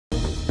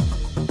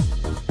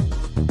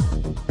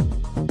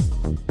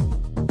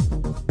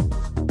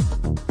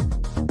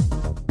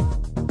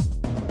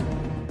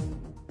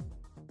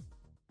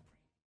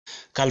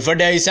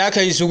Kalfadhi ay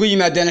saaka isugu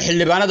yimaadeen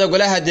xildhibaanada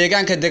Golaha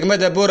Deganka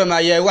degmada Borama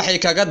ayaa waxay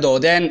kaga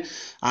doodeen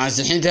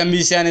ansixinta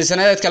miisaaniyad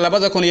sanadeedka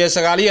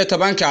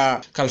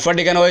 2019.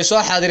 Kalfadhigan oo ay soo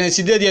xaadireen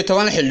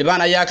 18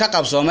 xildhibaan ayaa ka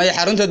qabsoomay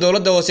xarunta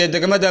dawladda hoose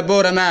degmada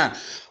Borama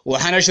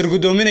waxaana shir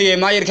gudoominayay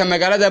maayirka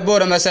magaalada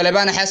Borama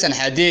Salebaan Xasan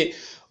Xadi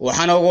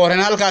waxaana ugu horeyn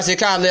halkaasi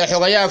ka hadlay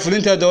xogayaha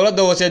fulinta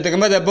dawladda hoose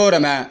degmada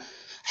Borama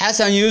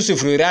Xasan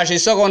Yuusuf Riiraash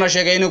isagoona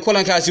sheegay in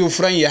kulankaasi uu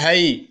furan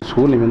yahay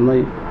isku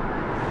nimidnay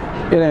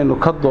inaynu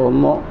ka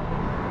doodno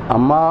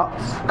ama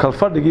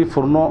kalfadhigii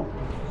furno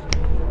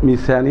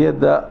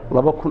miisaaniyadda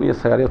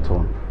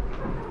 2019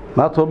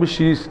 maanta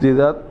bishii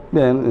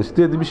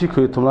 8 bishii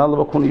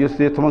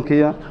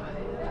 2018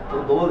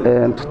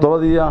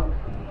 todobadiya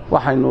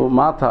waxaynu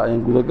maanta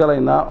guda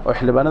galaynaa oo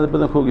xildhibaanada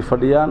badankoodii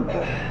fadhiyaan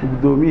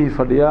gudoomiyihii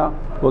fadhiya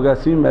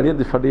wagaasiin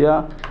maaliyadda fadhiya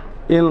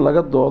in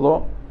laga doodo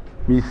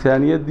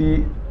miisaaniyaddii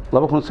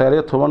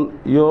 2019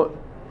 iyo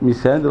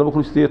miisaaniyadda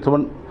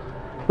 2018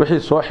 wixii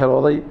soo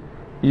xirooday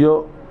iyo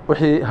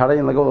wixii haray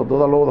in laga wada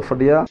doodo loo wada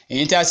fadhiyaa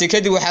intaasi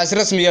kadib waxaa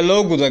rasmi ah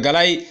loo guda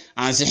galay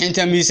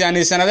ansixinta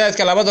miisaaniyad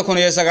sanadeedka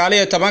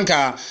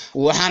 2019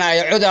 waxaana ay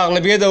cod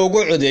aqlabiyada ugu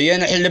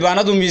codeeyeen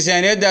xildhibaanadu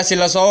miisaaniyadaasi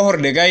la soo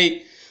hordhigay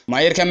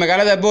maayirka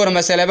magaalada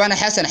Borama Salebaan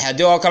Xasan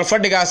Xadi oo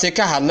kalfadhigaasi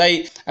ka hadlay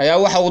ayaa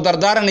waxa uu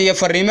dardaaranaya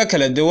fariimo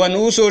kala duwan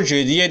uu soo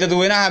jeediyay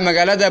dadweynaha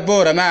magaalada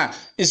Borama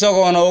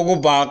isagoona ugu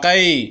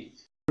baaqay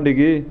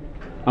fadhigii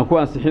aan ku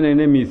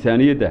ansixinaynay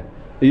miisaaniyadda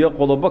iyo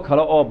qodobo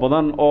kale oo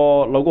badan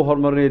oo lagu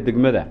hormarinayo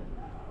degmada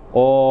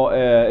oo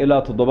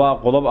ilaa 7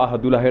 qodob ah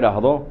haduu la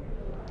yiraahdo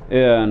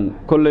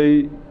kulay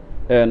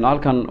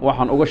halkan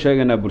waxaan uga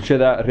sheegaynaa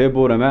bulshada reer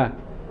Borama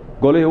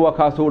golihii waa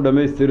kaas uu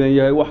dhameystiran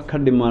yahay wax ka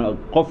dhiman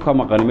qof ka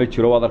maqan ma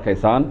jiro waad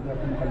arkaysaan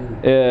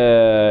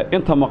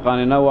inta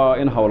maqanina waa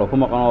in hawlo ku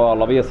maqan oo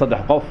 2 iyo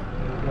 3 qof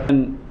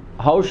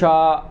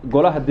hawsha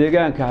golaha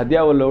deegaanka hadii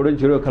aw la oran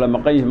jiro kala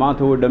maqan yihiin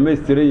maanta way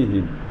dhameystiran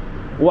yihiin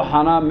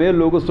waxaana meel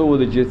looga soo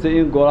wada jeestay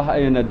in golaha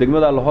ayna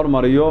degmada la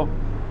hormariyo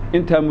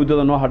inta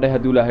muddada noo hadhay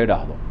hadii la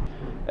yiraahdo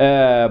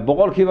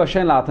boqolkiiba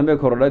 25 bay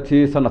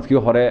korodhay sanadkii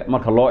hore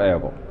marka loo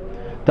eego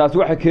taas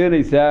waxa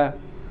keenaysaa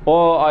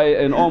oo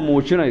ay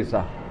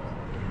muujinaysaa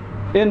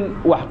in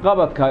wax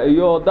qabadka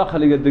iyo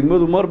dakhliga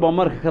degmadu marba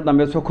marka ka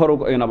dambeeyo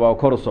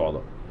kor u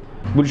socdo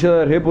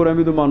bulshada reer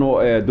Borama maanu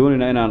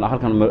doonayna inaan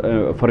halkan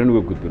fariin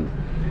uga gudbino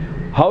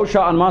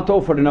hawsha aan maanta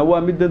u fadhina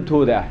waa mid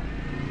dantooda ah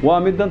waa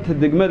mid danta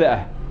degmada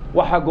ah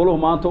waxa goluhu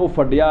maanta u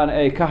fadhiyaan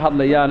ay ka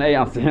hadlayaan ay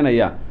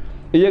ansixinayaan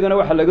iyagana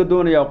waxa laga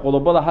doonayaa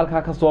qodobada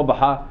halka ka soo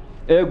baxa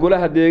ee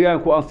golaha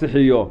deegaanku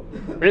ansixiyo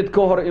cid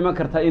ka hor iman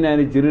karta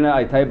inaanay jirin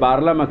ay tahay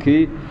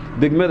baarlamaankii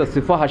degmada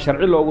sifaha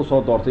sharci loogu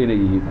soo doortay inay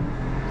yihiin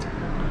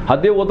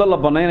haddii wada la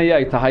banaynayo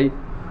ay tahay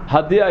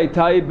haddii ay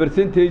tahay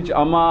percentage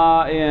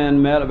ama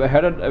meel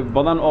heerad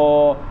badan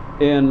oo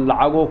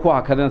lacago ku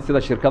hakadeen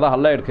sida shirkadaha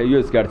leedhka iyo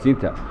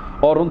isgaarsiinta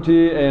oo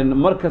runtii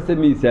markasta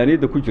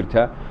miisaaniyadda ku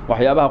jirta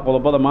waxyaabaha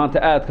qodobada maanta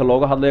aadka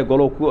looga hadlayo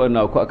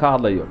goluhu ka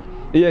hadlayo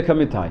iyo ka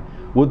mid tahay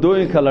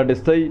wadooyinka la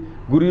dhistay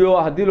guriyo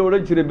hadii la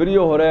oran jiray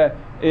bariyo hore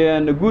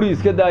guri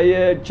iska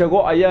daayay jago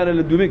ayaana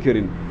la dumin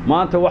karin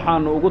maanta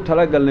waxaan ugu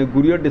talagalnay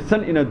guriyo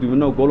dhisan inaan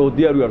dumino goluhu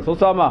diyaar u yahay soo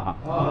saamaha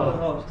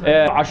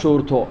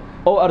cashuurto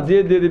oo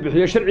ardiyadeedii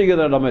bixiyo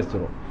sharcigeeda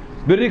dhameystiro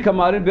bari ka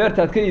maalin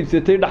beertaad ka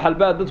iibsatay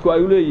dhaxalbaad dadku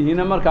ay u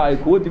leeyihiin marka ay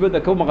kuwa dibadda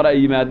ka maqra ay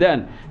yimaadaan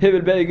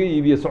hebel baa iga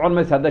iibiyo socon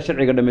maysa hada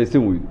sharciga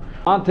dhameysan weydo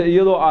maanta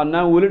iyadoo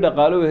aanan wali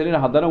dhaqaale u helin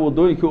hadana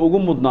wadooyinka ugu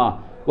mudnaa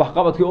wax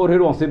qabadkii oo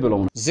reer waan si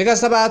bilowna siga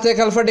sabaatay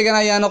kalfadhigan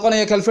ayaa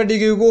noqonaya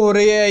kalfadhigii ugu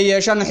horeeyay ee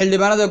yeeshaan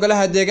xildhibaanada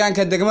Golaha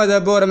Deegaanka degmada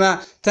Borama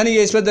tan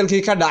iyo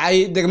isbedelkii ka dhacay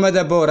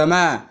degmada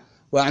Borama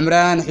waa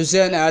Imraan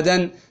Xuseen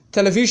Aadan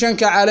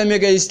telefishanka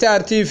caalamiga Star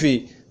TV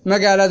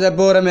magaalada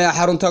Borama ee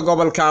xarunta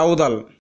gobolka Awdal.